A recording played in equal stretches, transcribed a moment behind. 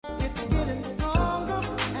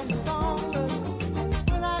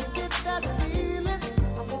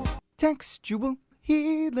Textual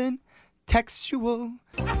healing. Textual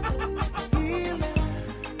healing.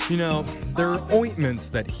 You know, there are ointments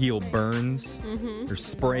that heal burns. There's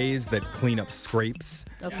sprays that clean up scrapes.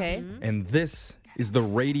 Okay. And this is the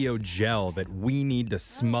radio gel that we need to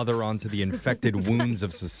smother onto the infected wounds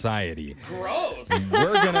of society. Gross.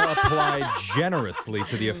 We're going to apply generously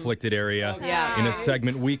to the afflicted area Yeah. in a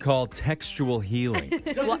segment we call textual healing.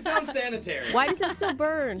 Doesn't sound sanitary. Why does it still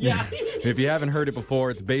burn? Yeah. If you haven't heard it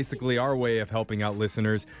before, it's basically our way of helping out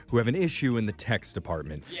listeners who have an issue in the text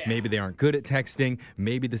department. Yeah. Maybe they aren't good at texting.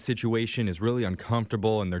 Maybe the situation is really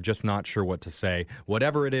uncomfortable and they're just not sure what to say.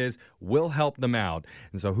 Whatever it is, we'll help them out.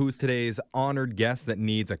 And so who's today's honored guest that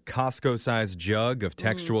needs a Costco-sized jug of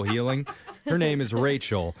textual healing? Her name is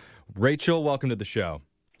Rachel. Rachel, welcome to the show.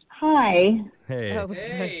 Hi. Hey. Oh.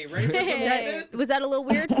 Hey, ready for some Reddit? Was that a little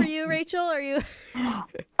weird for you, Rachel? Are you?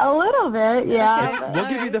 A little bit, yeah. We'll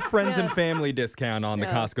give you the friends and family discount on the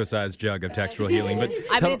Costco-sized jug of textual healing. But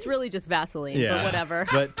I mean, it's really just Vaseline, but whatever.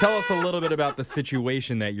 But tell us a little bit about the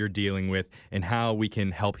situation that you're dealing with and how we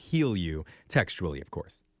can help heal you textually, of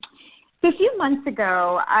course. So a few months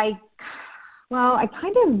ago, I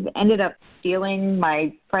kind of ended up stealing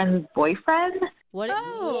my friend's boyfriend. What?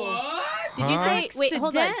 What? Did you say? Wait,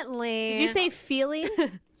 hold on. Accidentally. Did you say feeling?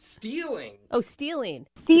 Stealing. Oh, stealing.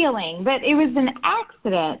 Stealing, but it was an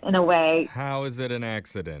accident in a way. How is it an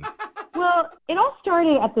accident? Well, it all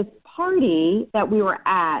started at this party that we were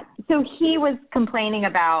at. So he was complaining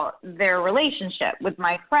about their relationship with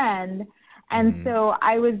my friend. And so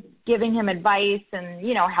I was giving him advice and,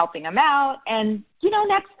 helping him out. And,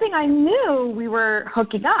 next thing I knew, we were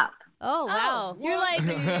hooking up. Oh, wow. You're what? like,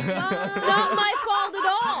 not my fault at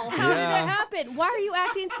all. How did Yeah. it happen? Why are you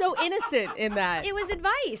acting so innocent in that? It was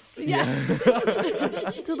advice.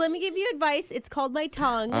 So let me give you advice. It's called my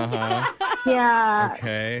tongue. Uh-huh. Yeah.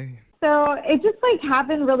 Okay. So it just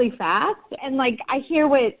happened really fast. And I hear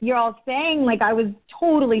what you're all saying. I was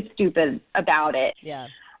totally stupid about it. Yeah.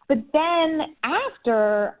 But then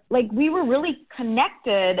after, we were really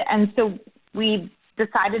connected. And so we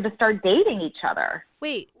decided to start dating each other.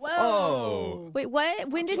 Wait. Oh. Wait, what?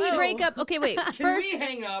 When did he break up? Okay, wait. Can First, we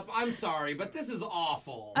hang up? I'm sorry, but this is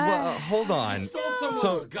awful. Well, hold You on. stole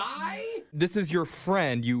someone's guy? This is your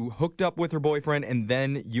friend. You hooked up with her boyfriend, and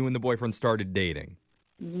then you and the boyfriend started dating.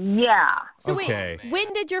 Yeah. so Okay. wait,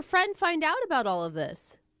 when did your friend find out about all of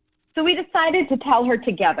this? So we decided to tell her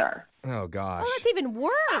together. Oh, gosh. Oh, that's even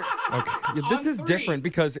worse. Okay. Yeah, this On is three. different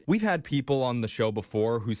because we've had people on the show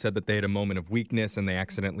before who said that they had a moment of weakness and they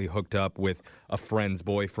accidentally hooked up with a friend's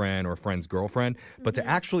boyfriend or a friend's girlfriend. But to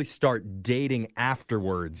actually start dating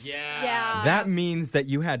afterwards, Yeah. that means that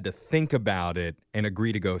you had to think about it and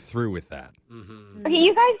agree to go through with that. Okay,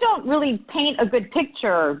 you guys don't really paint a good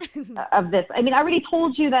picture of this. I mean, I already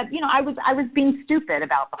told you that, I was being stupid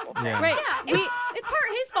about the whole thing. Yeah. Right. It's part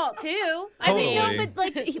his fault, too. Totally. I mean, no,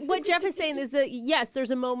 but what Jeff is saying is that, yes,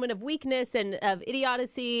 there's a moment of weakness and of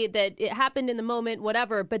idiocy that it happened in the moment,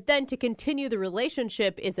 whatever. But then to continue the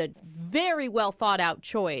relationship is a very well thought out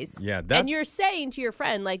choice. Yeah, and you're saying to your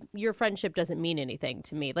friend, your friendship doesn't mean anything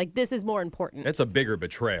to me. This is more important. It's a bigger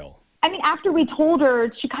betrayal. I mean, after we told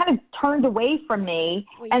her, she kind of turned away from me.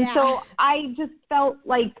 Well, And yeah. so I just felt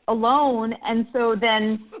alone. And so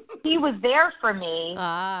then he was there for me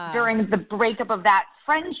during the breakup of that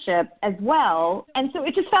friendship as well. And so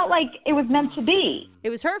it just felt like it was meant to be. It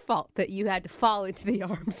was her fault that you had to fall into the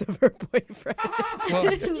arms of her boyfriend. Well,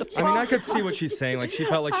 I mean, I could see what she's saying. She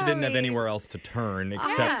felt like she didn't have anywhere else to turn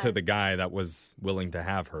except to the guy that was willing to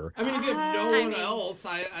have her. I mean, if you have no one else,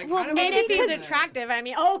 I kind of And if he's understand. attractive,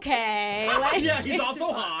 okay. Yeah, he's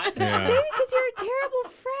also hot. Yeah. Maybe because you're a terrible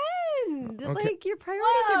friend. Okay. Your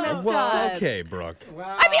priorities are messed Well, up. okay, Brooke.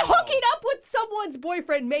 Wow. I mean, hooking up with someone's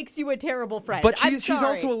boyfriend makes you a terrible friend. But I'm she's sorry.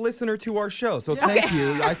 also a listener to our show, so thank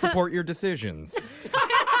you. I support your decisions.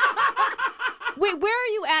 Wait, where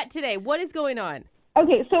are you at today? What is going on?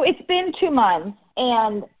 Okay, so it's been 2 months,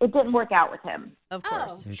 and it didn't work out with him. Of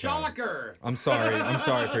course. Okay. Shocker. I'm sorry. I'm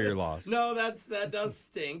sorry for your loss. No, that does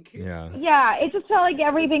stink. Yeah. Yeah, it just felt like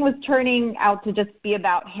everything was turning out to just be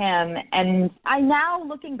about him. And now,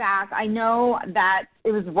 looking back, I know that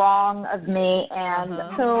it was wrong of me.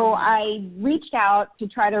 And so I reached out to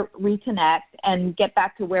try to reconnect and get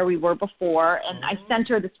back to where we were before. And I sent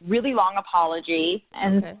her this really long apology.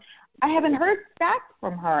 And Okay. I haven't heard back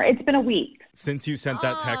from her. It's been a week. Since you sent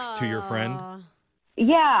that text to your friend?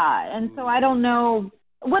 Yeah, and so I don't know.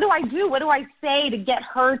 What do I do? What do I say to get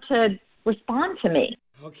her to respond to me?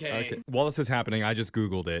 Okay. While this is happening, I just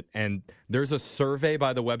Googled it, and there's a survey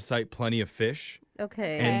by the website Plenty of Fish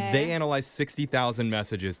Okay. And they analyzed 60,000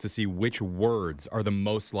 messages to see which words are the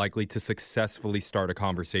most likely to successfully start a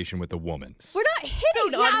conversation with a woman. We're not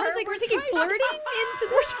hitting on her. I was like, we're taking flirting into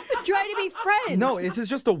this. We're trying to be friends. No, this is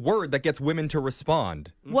just a word that gets women to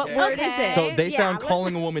respond. What word is it? So they Yeah, found let's-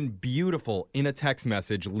 calling a woman beautiful in a text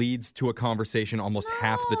message leads to a conversation almost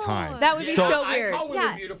half the time. That would be So- so I weird. call women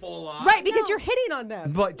Yeah. beautiful a lot. Right, because you're hitting on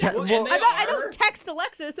them. But Well, and they I are. don't text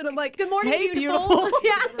Alexis and I'm like, Good morning, hey, beautiful.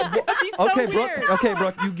 Yeah. That'd be so okay, weird. Brooke. Okay,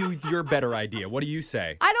 Brooke. You your better idea. What do you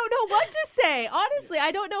say? I don't know what to say. Honestly,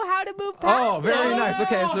 I don't know how to move past Oh, very this. nice.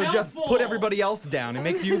 Okay, so just helpful. put everybody else down. It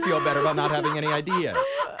makes you feel better about not having any ideas.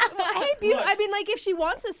 Hey, I mean, like, if she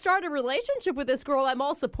wants to start a relationship with this girl, I'm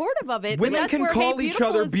all supportive of it. but Women that's can where, call hey, each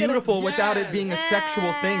other is gonna- beautiful without it being a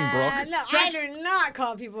sexual thing, Brooke. No, I do not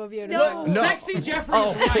call people beautiful. No. No. Sexy Jeffrey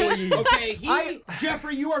Oh, is right. please. Okay,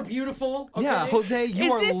 Jeffrey, you are beautiful. Okay? Yeah, Jose, you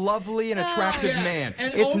Is are this- lovely and attractive Yes, man.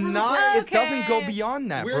 and It's over- not. It doesn't go Okay.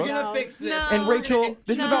 beyond that, We're Brooke. gonna fix this. No. And Rachel,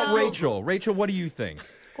 this is about No. Rachel. Rachel, what do you think?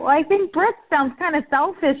 Well, I think Brooke sounds kind of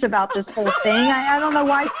selfish about this whole thing. I don't know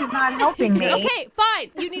why she's not helping me. Okay, fine.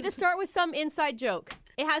 You need to start with some inside joke.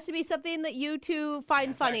 It has to be something that you two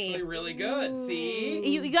find funny. Actually, really good. See?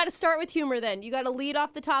 You got to start with humor then. You got to lead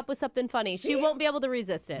off the top with something funny. She won't be able to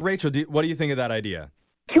resist it. Rachel, what do you think of that idea?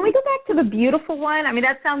 Can we go back to the beautiful one? I mean,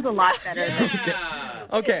 that sounds a lot better. Yeah.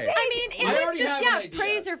 Okay. I mean, it I was already just, have an idea.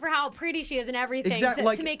 praise her for how pretty she is and everything Exactly, to,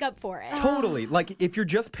 like- to make up for it. Totally. Like, if you're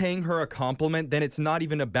just paying her a compliment, then it's not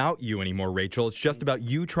even about you anymore, Rachel. It's just about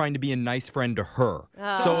you trying to be a nice friend to her.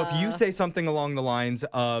 So if you say something along the lines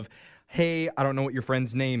of, hey, I don't know what your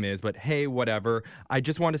friend's name is, but hey, whatever. I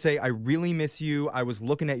just want to say I really miss you. I was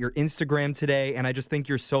looking at your Instagram today, and I just think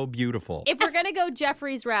you're so beautiful. If we're going to go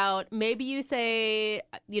Jeffrey's route, maybe you say,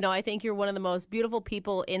 I think you're one of the most beautiful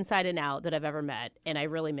people inside and out that I've ever met, and I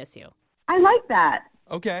really miss you. I like that.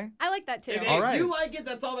 Okay. I like that too. If All right. you like it,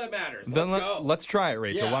 that's all that matters. Then Let's go. let's try it,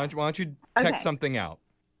 Rachel. Yeah. Why don't you text Okay. something out?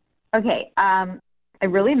 Okay, I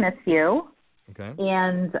really miss you, Okay.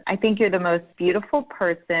 and I think you're the most beautiful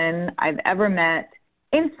person I've ever met,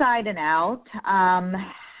 inside and out. And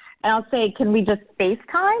I'll say, can we just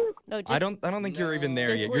FaceTime? No, just, I don't think you're even there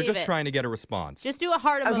Just yet. You're leave just it. trying to get a response. Just do a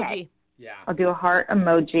heart emoji. Okay. Yeah. I'll do a heart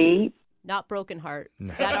emoji. Not broken heart.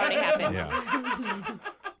 No. That already happened. Yeah.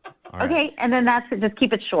 All right. Okay, and then that's it. Just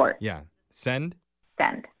keep it short. Yeah. Send.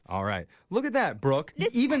 Send. All right. Look at that, Brooke.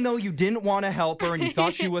 Even though you didn't want to help her and you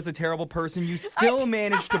thought she was a terrible person, you still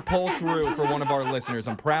managed to pull through for one of our listeners.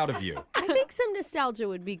 I'm proud of you. I think some nostalgia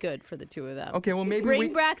would be good for the two of them. Okay, well, maybe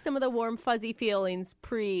Bring back some of the warm, fuzzy feelings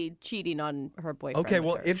pre-cheating on her boyfriend. Okay, with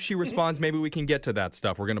well, her. if she responds, maybe we can get to that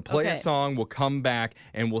stuff. We're going to play a Okay. song, we'll come back,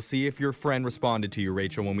 and we'll see if your friend responded to you,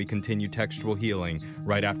 Rachel, when we continue textual healing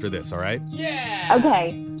right after this, all right? Yeah.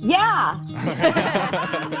 Okay. Yeah.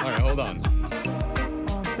 All right, hold on.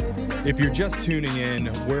 If you're just tuning in,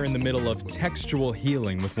 we're in the middle of textual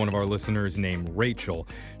healing with one of our listeners named Rachel.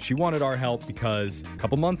 She wanted our help because a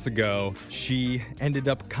couple months ago, she ended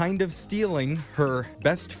up kind of stealing her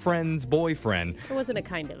best friend's boyfriend. It wasn't a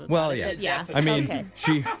kind of. Well, about yeah. it. Yeah. I mean, Okay.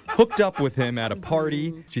 she hooked up with him at a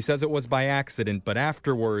party. She says it was by accident, but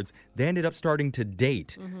afterwards, they ended up starting to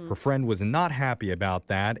date. Her friend was not happy about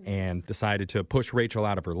that and decided to push Rachel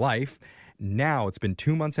out of her life. Now, it's been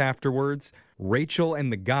 2 months afterwards. Rachel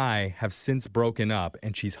and the guy have since broken up,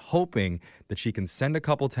 and she's hoping that she can send a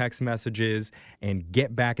couple text messages and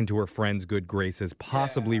get back into her friend's good graces,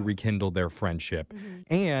 possibly rekindle their friendship.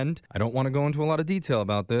 And I don't want to go into a lot of detail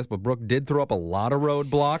about this, but Brooke did throw up a lot of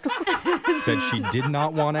roadblocks. Said she did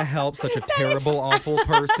not want to help such a terrible, awful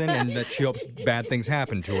person, and that she hopes bad things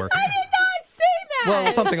happen to her. I did not say that.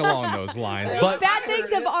 Well, something along those lines. But bad things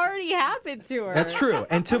have already happened to her. that's true.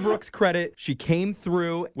 And to Brooke's credit, she came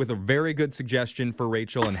through with a very good suggestion for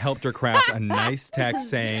Rachel and helped her craft a nice text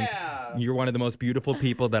saying, Yeah. "You're one of the most beautiful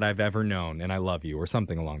people that I've ever known, and I love you," or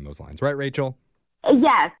something along those lines. Right, Rachel?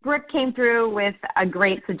 Yes. Brooke came through with a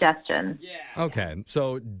great suggestion. Yeah. Okay.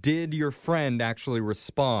 So did your friend actually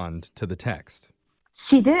respond to the text?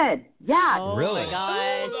 She did. Yeah. Oh Really? my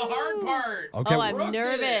gosh. Oh, the hard part. Okay. Oh, I'm Brooke did it.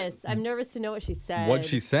 nervous. I'm nervous to know what she said. What'd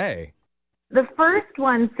she say? The first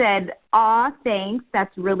one said, "Aw, thanks.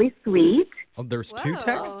 That's really sweet." Oh, there's two Whoa.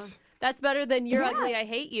 texts? That's better than "You're Yeah. ugly, I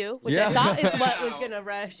hate you," which Yeah. I thought is what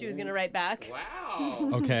was she was gonna write back. Wow.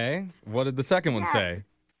 Okay. What did the second one Yeah. say?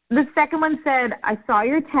 The second one said, "I saw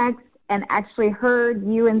your text and actually heard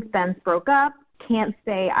you and Spence broke up. Can't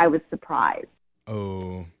say I was surprised."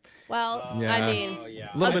 Oh. Well, Yeah. I mean, Oh, yeah.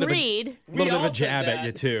 A little bit of a, agreed. little bit of all a said jab at that.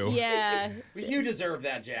 you, too. Yeah. You deserve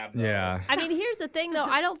that jab, though. Yeah. I mean, here's the thing, though.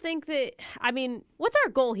 I don't think that, I mean, what's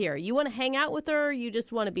our goal here? You want to hang out with her? You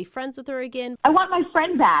just want to be friends with her again? I want my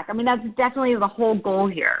friend back. I mean, that's definitely the whole goal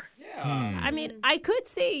here. Yeah. I mean, I could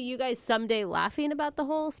see you guys someday laughing about the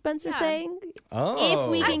whole Spencer Yeah. thing. Oh. If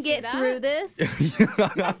we can see get that. through this.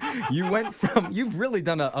 You've really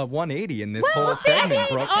done a 180 in this whole See, I segment,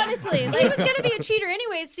 mean, Brooke. honestly, He like, was going to be a cheater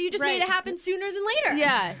anyways, so you just Right. made it happen sooner than later.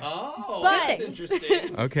 yeah. Oh, But- that's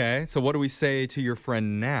interesting. Okay, so what do we say to your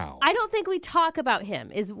friend now? I don't think we talk about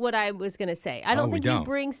him, is what I was going to say. I don't we think don't. you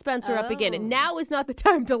bring Spencer up again. Oh. And now is not the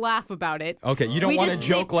time to laugh about it. Okay, you don't We want to just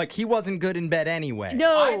joke need- like he wasn't good in bed anyway.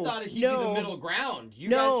 No. I thought he'd be the no. middle ground. You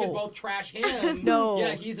No. guys can both trash him. No.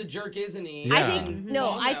 Yeah, he's a jerk, isn't he? Yeah. I think And no,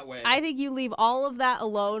 move on that way. I think you leave all of that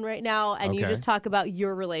alone right now and you Okay. just talk about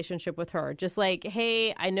your relationship with her. Just like,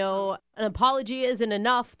 hey, I know an apology isn't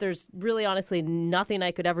enough. There's really honestly nothing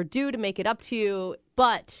I could ever do to make it up to you,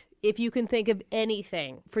 but if you can think of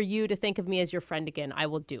anything for you to think of me as your friend again, I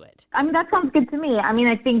will do it. I mean, that sounds good to me. I mean,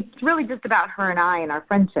 I think it's really just about her and I and our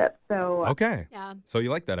friendship. So Okay. Yeah. So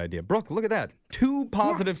you like that idea. Brooke, look at that. 2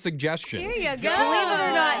 positive suggestions. Here you go. Believe it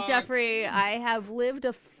or not, Jeffrey, I have lived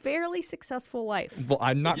a fairly successful life. Well,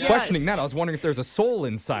 I'm not Yes. questioning that. I was wondering if there's a soul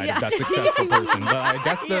inside of that successful person, but I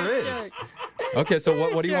guess there is. Okay, so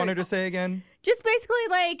what do you want her to say again? Just basically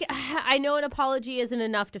like, I know an apology isn't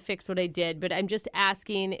enough to fix what I did, but I'm just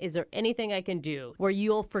asking, is there anything I can do where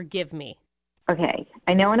you'll forgive me? okay,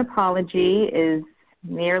 I know an apology is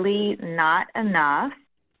nearly not enough.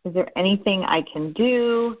 Is there anything I can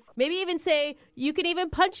do? Maybe even say, you can even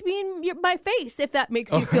punch me in my face if that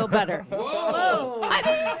makes you feel better. Whoa. I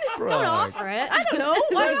mean, Brooke. Offer it. I don't know.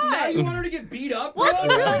 Why Now not? you want her to get beat up? Well, if you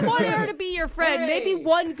bro? really want her to be your friend, maybe Hey.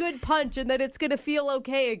 one good punch and then it's going to feel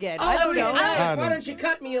okay again. Oh, I don't look know. at that. I Why don't- don't you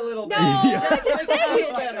cut me a little bit? No, Yeah. I'm just Make me feel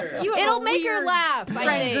saying. better. You have It'll a make her weird laugh, I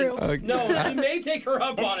friend think. group. No, she may take her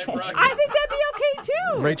up on it, Brooke. I think that'd be okay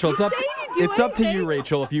too. Rachel, it's up Saying you do it's up to you, anything.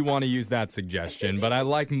 Rachel, if you want to use that suggestion, but I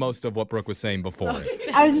like most of what Brooke was saying before. I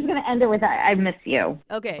was just going to end it with I miss you.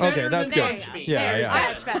 Okay. Okay, Better that's than good. punch me. Yeah, There you yeah. go.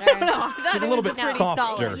 Much better. That It's a little bit was pretty softer.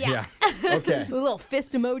 solid. Yeah. Okay. A little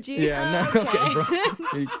fist emoji. Yeah, no, okay, Brooke.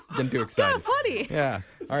 You getting too Yeah, excited. funny. Yeah.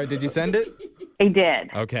 All right, did you send it? I did.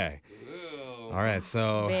 Okay. Ooh. All right,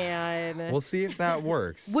 so Man. we'll see if that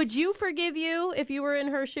works. Would you forgive you if you were in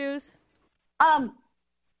her shoes?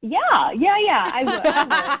 Yeah, I would.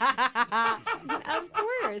 Of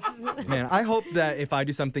course. Man, I hope that if I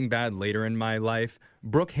do something bad later in my life,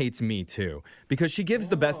 Brooke hates me too. Because she gives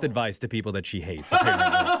the best advice to people that she hates, apparently.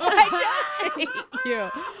 Thank you.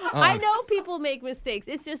 I know people make mistakes.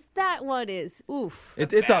 It's just that one is oof.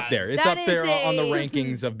 It's up there. It's That up there is on the a-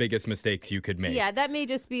 rankings of biggest mistakes you could make. Yeah, that may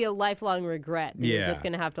just be a lifelong regret that you're Yeah. just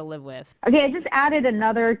gonna have to live with. Okay, I just added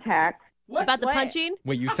another text. What? About the What? punching?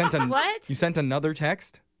 Wait, you sent What? You sent another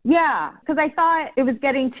text? Yeah, because I thought it was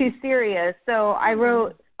getting too serious. So I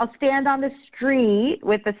wrote, I'll stand on the street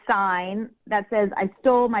with a sign that says, I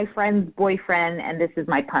stole my friend's boyfriend and this is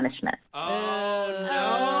my punishment. Oh,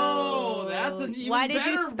 no. That's an even Why did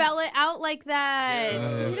you better- spell it out like that? Yeah.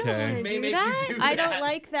 You don't Okay. want to May do make that. you do I that. don't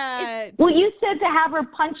like that. Well, you said to have her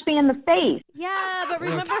punch me in the face. Yeah, but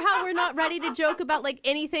remember how we're not ready to joke about like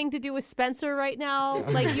anything to do with Spencer right now?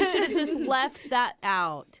 Like you should have just left that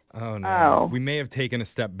out. Oh, no. Oh. We may have taken a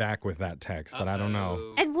step back with that text, but I don't know.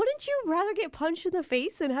 Uh-oh. And wouldn't you rather get punched in the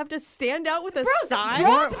face than have to stand out with a sign?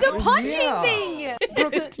 Drop the What? punching Yeah. thing.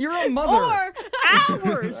 Brooke, you're a mother. Or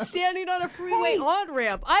hours standing on a freeway on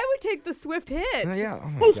ramp. I would take the swift hit. Yeah. Oh,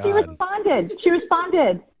 my Hey, she God. responded. She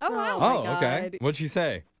responded. Oh, wow. Oh, my okay. God. What'd she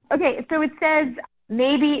say? Okay, so it says,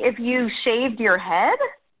 maybe if you shaved your head?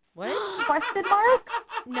 What? Question mark?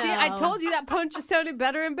 No. See, I told you that punch just sounded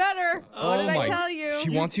better and better. What did I my- tell you? She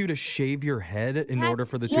wants you to shave your head in order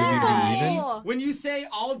for the two That's of you to be even? evil. When you say,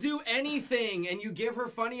 I'll do anything, and you give her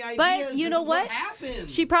funny ideas, But you this know is what?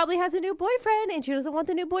 happens. She probably has a new boyfriend and she doesn't want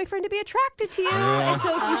the new boyfriend to be attracted to you. Yeah. And so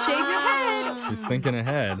if you shave your head, She's thinking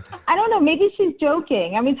ahead. I don't know. Maybe she's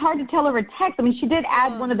joking. I mean, it's hard to tell over text. I mean, she did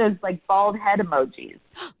add one of those, like, bald head emojis.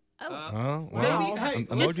 Oh, Maybe, well, hey,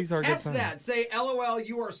 emojis just are a good test sign. that. Say, LOL,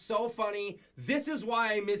 you are so funny. This is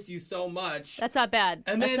why I miss you so much. that's not bad.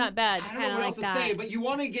 And That's then, not bad. I don't know Kinda what like else to that. say, but you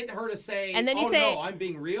want to get her to say, And then you oh, say- no, I'm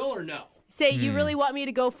being real or no? Say Hmm. you really want me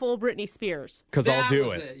to go full Britney Spears. Because I'll That do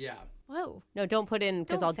was it. Yeah. Whoa. No, don't put in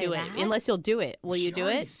because Don't I'll say do that. it. Unless you'll do it. Will you She do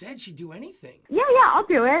already it? said she'd do anything. Yeah, I'll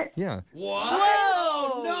do it. Yeah. What?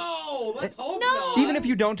 Whoa. No, let's hope No. not. Even if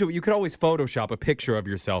you don't do it, you could always Photoshop a picture of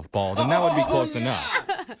yourself bald, and that would be close yeah. enough.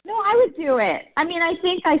 No, I would do it. I mean, I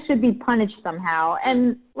think I should be punished somehow.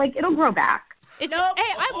 And, like, it'll grow back. It's, Nope.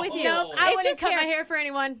 Hey, I'm with you. Nope, I It's wouldn't just cut my hair. hair for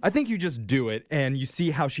anyone. I think you just do it and you see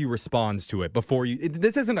how she responds to it before you.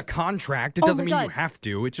 This isn't a contract. It Oh doesn't my mean you God. have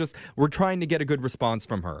to. It's just we're trying to get a good response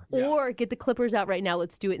from her. Or get the clippers out right now.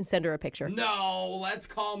 Let's do it and send her a picture. No, let's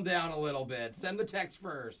calm down a little bit. Send the text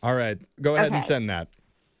first. All right, go ahead and Okay. send that.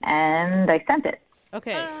 And I sent it.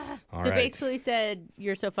 Okay. All So right. basically said,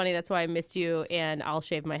 you're so funny, that's why I missed you, and I'll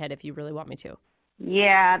shave my head if you really want me to.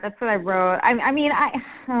 Yeah, that's what I wrote. I mean, Are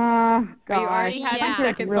you gosh. already having Yeah.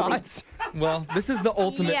 second Really- thoughts? Well, this is the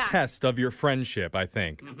ultimate Yeah. test of your friendship, I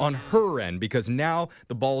think, Mm-hmm. on her end, because now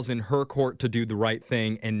the ball's in her court to do the right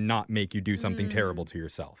thing and not make you do something terrible to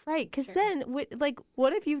yourself. Right, because then,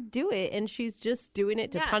 what if you do it and she's just doing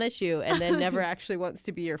it to Yeah. punish you and then never actually wants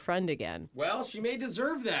to be your friend again? Well, she may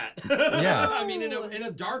deserve that. Yeah. I mean, in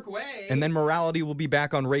a dark way. And then morality will be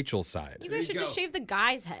back on Rachel's side. You There guys you should just go. shave the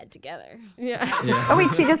guy's head together. Yeah. Oh, wait,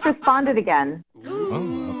 she just responded again.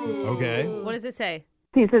 Oh, okay. What does it say?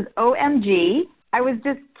 She says, OMG. I was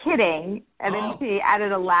just kidding. And then Oh. she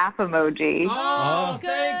added a laugh emoji. Oh, Oh.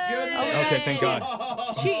 thank Good. goodness. Okay, thank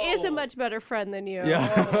God. She is a much better friend than you. Yeah.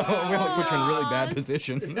 Oh, we always put you in a really bad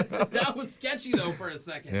position. That was sketchy, though, for a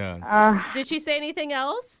second. yeah. Did she say anything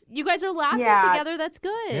else? You guys are laughing Yeah. together. That's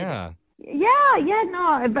good. Yeah. Yeah,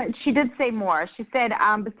 no, but she did say more. She said,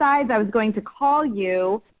 besides, I was going to call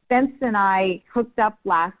you. Spence and I hooked up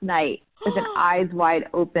last night with an eyes wide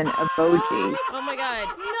open emoji. Oh my God.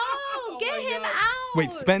 No, get my him God. out.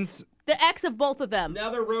 Wait, Spence. The ex of both of them. Now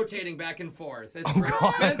they're rotating back and forth. It's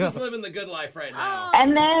God. Spence is living the good life right now.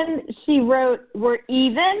 And then she wrote, "We're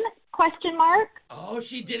even?" ? Oh,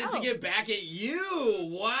 she did it to get back at you.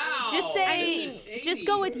 Wow. Just This is say, just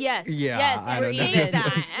go with shady. yes. Yeah, Yes, I we're don't know. even.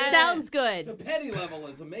 That. Sounds The good. petty level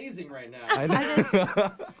is amazing right now.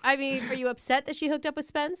 I mean, are you upset that she hooked up with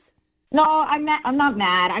Spence? No, I'm not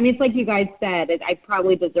mad. I mean, it's like you guys said. I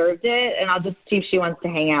probably deserved it, and I'll just see if she wants to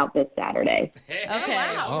hang out this Saturday. Hey,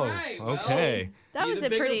 Okay. all Oh, right, well, okay. That be was the a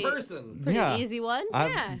bigger pretty- person. Pretty Yeah. easy one.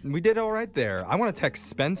 Yeah. We did all right there. I want to text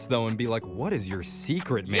Spence, though, and be like, what is your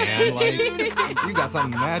secret, man? Like, you got some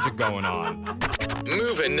magic going on.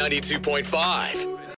 Moving 92.5.